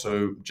well.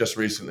 So just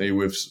recently,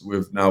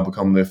 we've now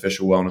become the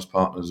official wellness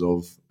partners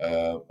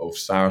of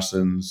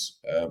Saracens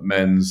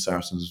men's,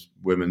 Saracens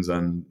women's,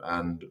 and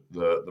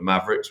the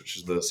Mavericks, which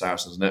is the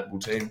Saracens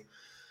netball team,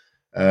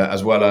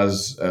 as well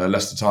as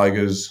Leicester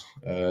Tigers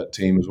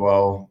team as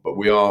well. But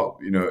we are,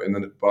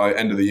 by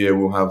end of the year,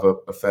 we'll have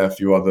a fair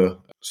few other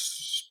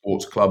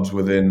sports clubs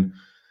within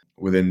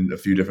a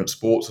few different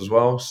sports as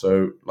well.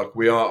 So like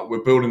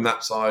we're building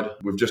that side.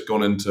 We've just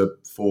gone into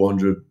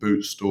 400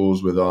 Boots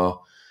stores with our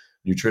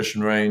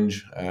nutrition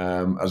range,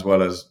 as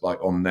well as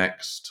like on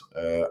Next,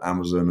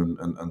 Amazon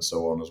and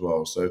so on as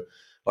well. So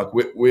like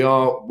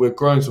we're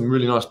growing some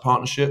really nice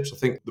partnerships. I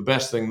think the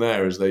best thing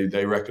there is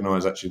they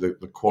recognize actually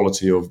the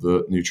quality of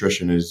the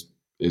nutrition is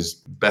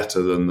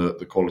better than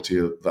the quality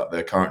that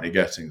they're currently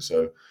getting.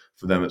 So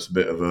for them, it's a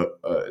bit of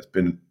it's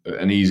been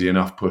an easy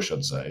enough push,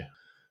 I'd say.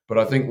 But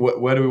I think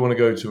where do we want to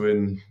go to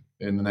in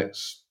the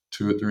next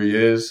 2 or 3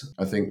 years?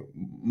 I think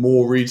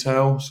more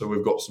retail. So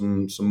we've got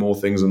some more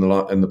things in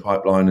the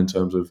pipeline in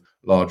terms of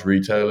large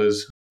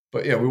retailers.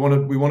 But yeah, we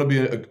want to be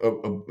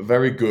a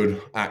very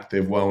good,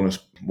 active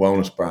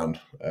wellness brand,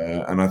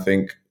 and I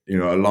think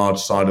a large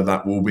side of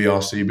that will be our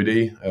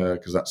CBD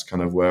because that's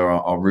kind of where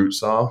our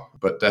roots are.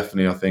 But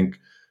definitely, I think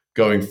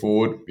going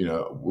forward,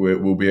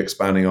 we'll be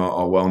expanding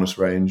our wellness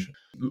range,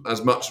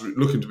 as much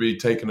looking to be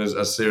taken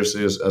as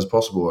seriously as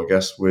possible, I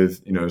guess,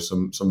 with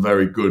some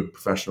very good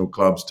professional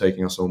clubs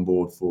taking us on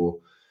board for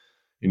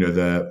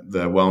their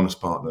wellness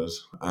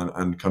partners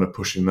and kind of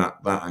pushing that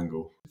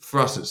angle. For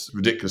us, it's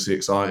ridiculously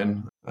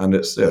exciting, and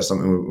it's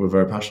something we're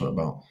very passionate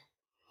about.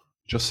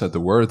 Just said the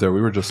word there.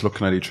 We were just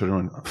looking at each other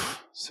and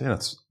say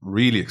that's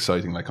really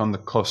exciting, like on the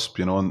cusp,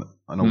 on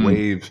a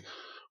wave.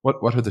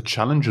 What are the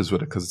challenges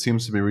with it? Because it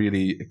seems to be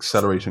really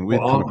accelerating. We'd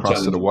come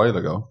across it a while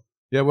ago.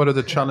 Yeah, what are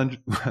the challenges?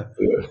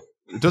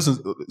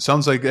 It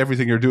sounds like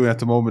everything you're doing at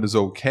the moment is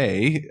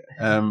okay.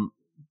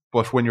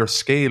 But when you're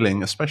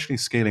scaling, especially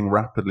scaling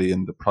rapidly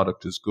and the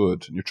product is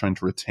good and you're trying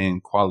to retain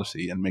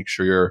quality and make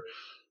sure you're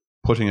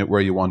putting it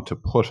where you want to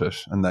put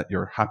it and that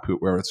you're happy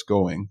with where it's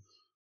going,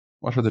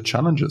 what are the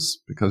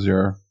challenges? Because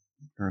you're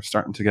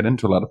starting to get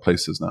into a lot of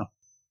places now.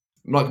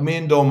 Like me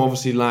and Dom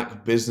obviously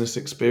lack business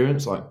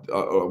experience. Like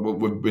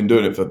we've been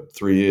doing it for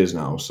 3 years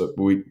now, so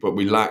we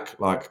lack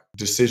like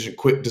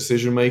quick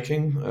decision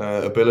making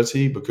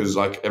ability, because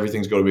like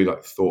everything's got to be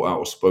like thought out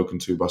or spoken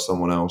to by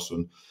someone else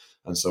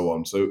and so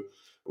on. So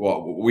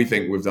we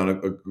think we've done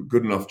a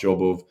good enough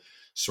job of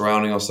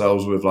surrounding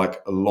ourselves with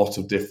like a lot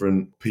of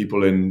different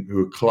people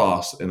who are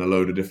class in a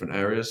load of different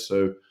areas.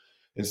 So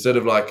instead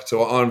of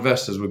so our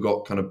investors, we've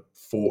got kind of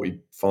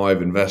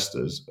 45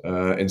 investors.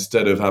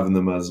 Instead of having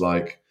them as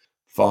like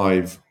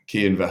 5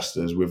 key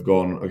investors, we've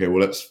gone, okay, well,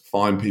 let's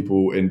find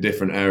people in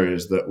different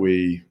areas that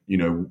we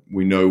know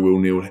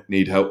we'll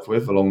need help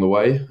with along the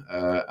way.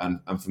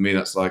 And for me,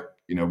 that's like,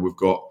 we've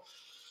got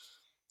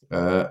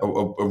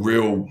a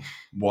real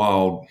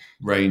wild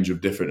range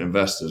of different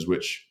investors,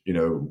 which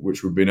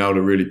we've been able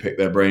to really pick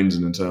their brains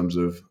in terms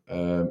of,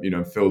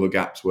 fill the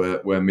gaps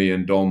where me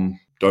and Dom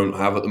don't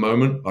have at the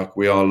moment. Like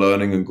we are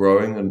learning and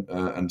growing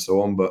and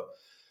so on, but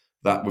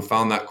that we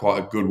found that quite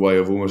a good way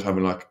of almost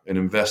having like an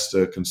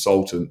investor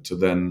consultant to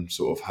then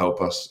sort of help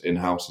us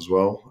in-house as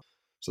well.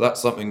 So that's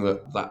something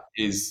that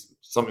is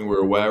something we're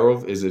aware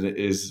of. Is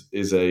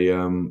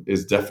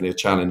definitely a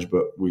challenge,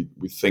 but we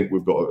think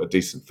we've got a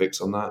decent fix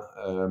on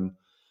that.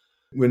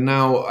 We're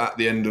now at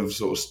the end of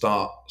sort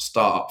of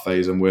startup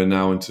phase, and we're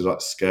now into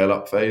like scale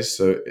up phase.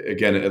 So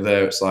again,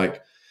 it's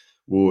like,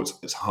 well,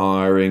 it's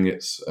hiring,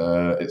 it's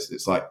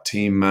like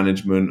team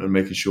management and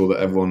making sure that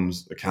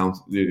everyone's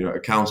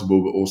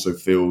accountable, but also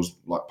feels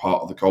like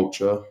part of the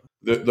culture.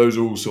 Those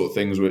are all sort of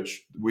things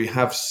which we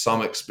have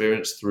some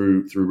experience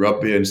through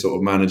rugby and sort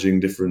of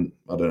managing different,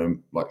 I don't know,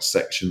 like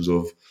sections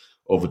of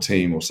a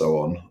team or so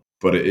on.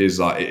 But it is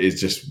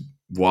just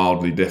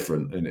wildly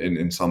different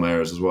in some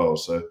areas as well.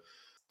 So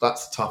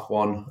that's a tough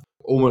one.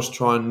 Almost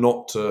trying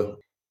not to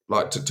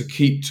to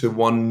keep to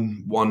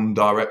one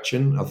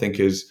direction, I think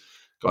is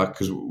like,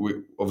 because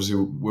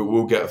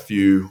we'll get a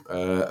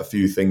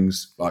few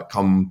things like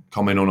come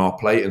in on our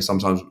plate, and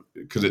sometimes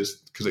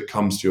because it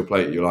comes to your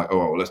plate, you're like, oh,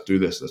 well, let's do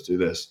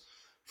this.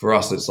 For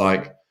us, it's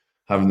like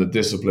having the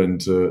discipline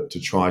to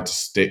try to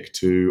stick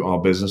to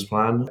our business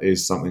plan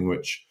is something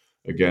which,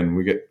 again,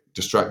 we get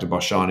distracted by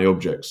shiny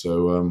objects.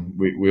 So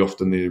we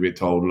often need to be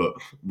told,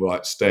 look, we'll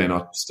like stay in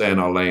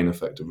our lane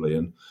effectively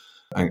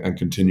and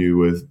continue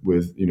with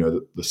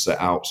the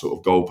set out sort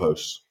of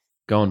goalposts.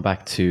 Going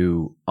back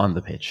to on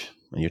the pitch,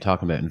 when you're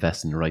talking about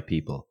investing in the right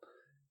people,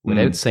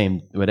 without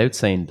saying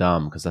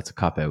Dom, because that's a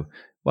cop out,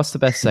 what's the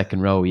best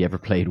second row you ever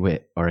played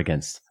with or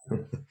against?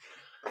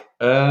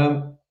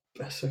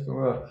 Best second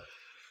row.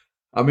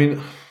 I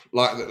mean,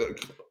 like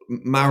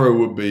Maro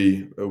would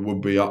be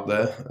up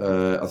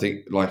there. I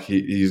think like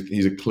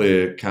he's a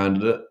clear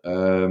candidate.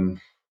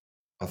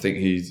 I think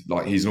he's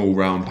an all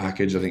round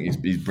package. I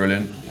think he's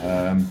brilliant.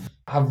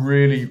 I've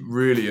really,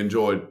 really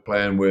enjoyed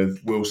playing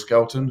with Will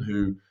Skelton,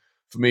 who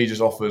for me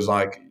just offers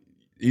like,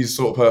 he's the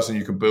sort of person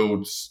you can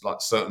build like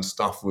certain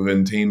stuff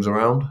within teams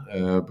around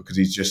because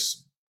he's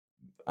just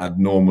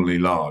abnormally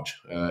large.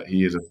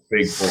 He is a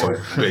big boy,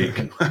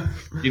 big,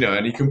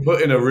 and he can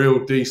put in a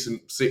real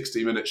decent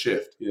 60-minute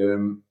shift,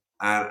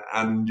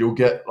 and you'll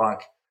get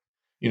like,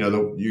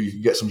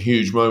 you get some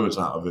huge moments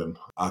out of him.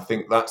 I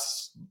think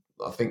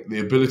the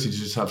ability to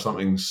just have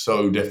something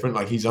so different.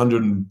 Like he's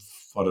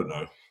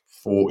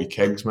 40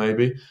 kegs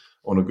maybe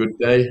on a good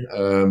day,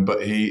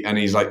 but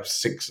he's like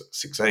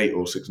 6'8"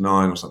 or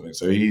 6'9" or something.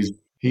 So he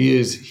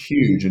is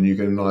huge, and you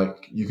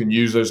can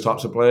use those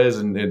types of players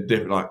in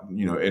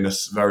a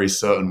very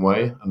certain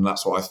way, and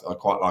that's what I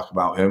quite like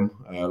about him.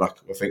 I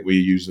think we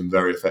use them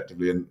very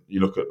effectively, and you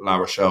look at La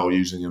Rochelle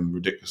using him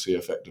ridiculously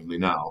effectively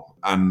now.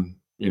 And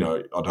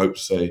I'd hope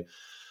to say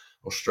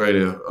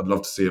Australia, I'd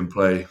love to see him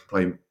play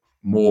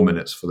more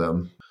minutes for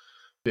them.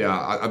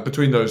 Yeah,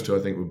 between those two, I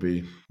think would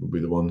be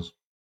the ones.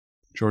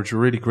 George, we're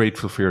really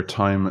grateful for your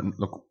time. And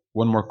look,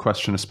 one more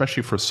question,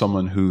 especially for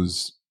someone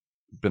who's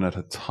been at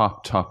a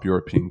top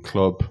European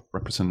club,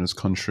 representing his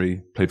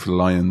country, played for the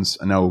Lions,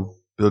 and now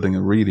building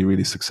a really,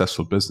 really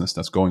successful business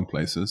that's going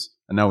places,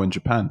 and now in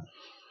Japan.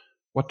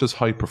 What does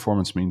high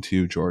performance mean to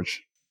you,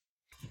 George?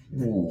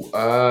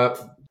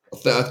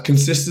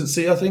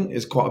 Consistency, I think,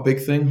 is quite a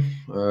big thing.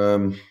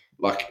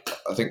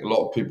 I think a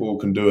lot of people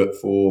can do it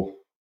for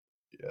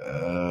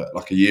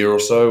like a year or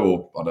so,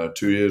 or I don't know,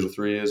 2 years or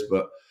 3 years,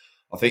 but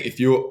I think if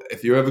you're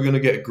ever going to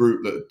get a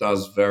group that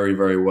does very,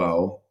 very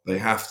well, they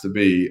have to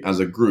be, as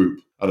a group,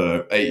 I don't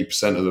know,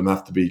 80% of them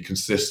have to be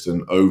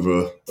consistent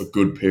over a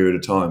good period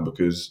of time,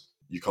 because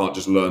you can't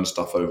just learn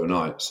stuff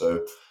overnight.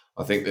 So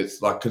I think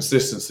it's like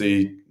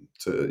consistency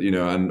to, you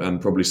know,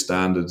 and probably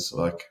standards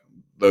like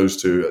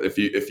those two. If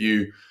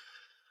you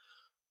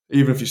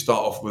even if you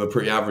start off with a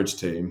pretty average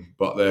team,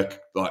 but they're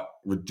like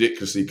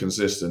ridiculously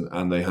consistent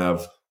and they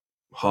have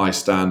high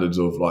standards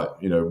of like,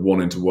 you know,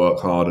 wanting to work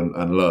hard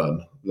and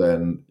learn,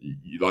 then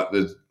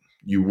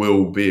you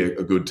will be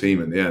a good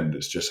team in the end.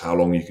 It's just how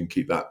long you can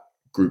keep that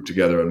group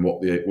together and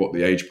what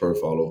the age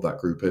profile of that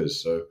group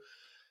is. So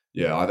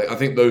yeah, I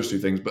think those two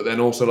things. But then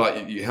also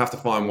like you have to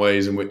find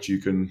ways in which you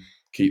can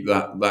keep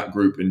that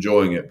group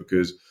enjoying it,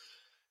 because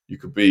you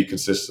could be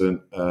consistent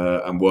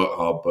and work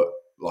hard, but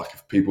like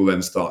if people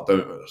then stop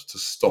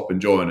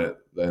enjoying it,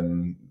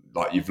 then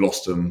like you've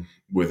lost them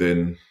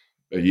within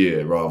a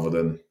year, rather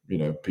than, you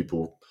know,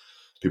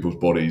 people's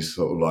bodies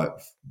sort of like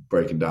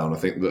breaking down. I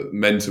think that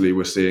mentally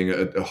we're seeing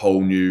a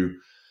whole new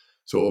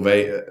sort of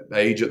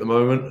age at the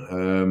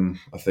moment.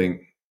 I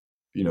think,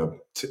 you know,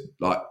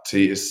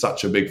 it's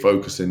such a big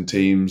focus in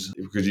teams,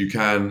 because you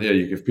can,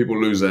 if people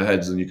lose their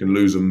heads, then you can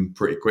lose them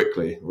pretty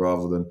quickly,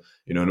 rather than,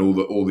 you know, and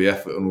all the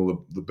effort and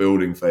all the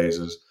building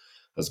phases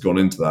has gone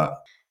into that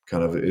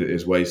kind of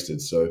is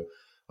wasted. So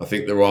I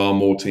think there are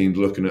more teams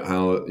looking at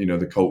how, you know,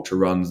 the culture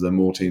runs. There are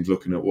more teams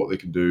looking at what they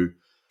can do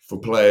for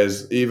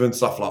players, even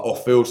stuff like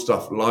off-field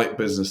stuff, like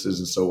businesses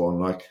and so on.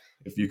 Like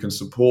if you can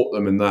support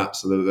them in that,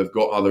 so that they've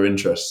got other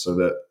interests, so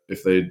that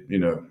if they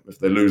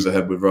lose their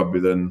head with rugby,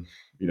 then,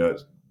 you know,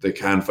 they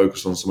can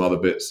focus on some other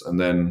bits and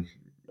then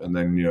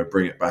you know,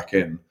 bring it back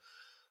in,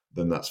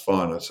 then that's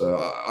fine. So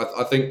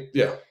I think,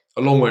 yeah,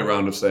 a long way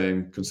round of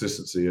saying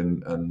consistency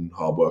and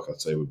hard work, I'd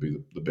say, would be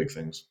the big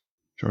things.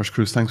 George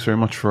Cruz, thanks very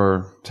much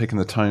for taking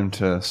the time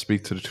to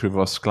speak to the two of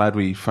us. Glad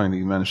we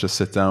finally managed to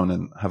sit down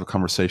and have a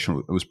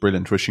conversation. It was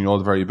brilliant. Wishing you all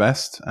the very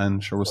best,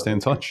 and sure, we'll stay in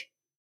touch.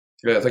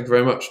 Yeah, thank you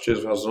very much. Cheers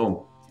for having us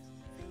on.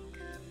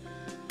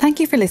 Thank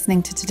you for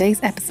listening to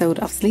today's episode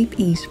of Sleep,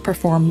 Eat,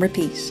 Perform,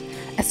 Repeat,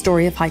 a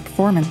story of high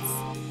performance.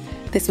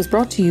 This was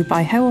brought to you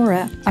by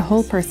Hauora, a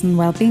whole person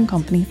wellbeing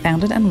company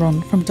founded and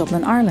run from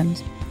Dublin,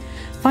 Ireland.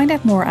 Find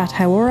out more at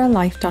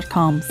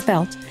hauoralife.com,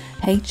 spelt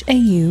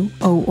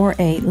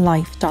HAUORA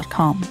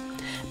life.com.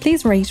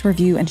 Please rate,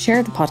 review and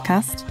share the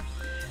podcast.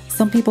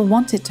 Some people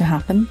want it to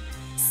happen,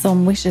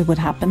 some wish it would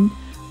happen,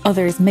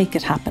 others make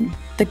it happen.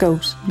 The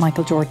GOAT,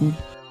 Michael Jordan.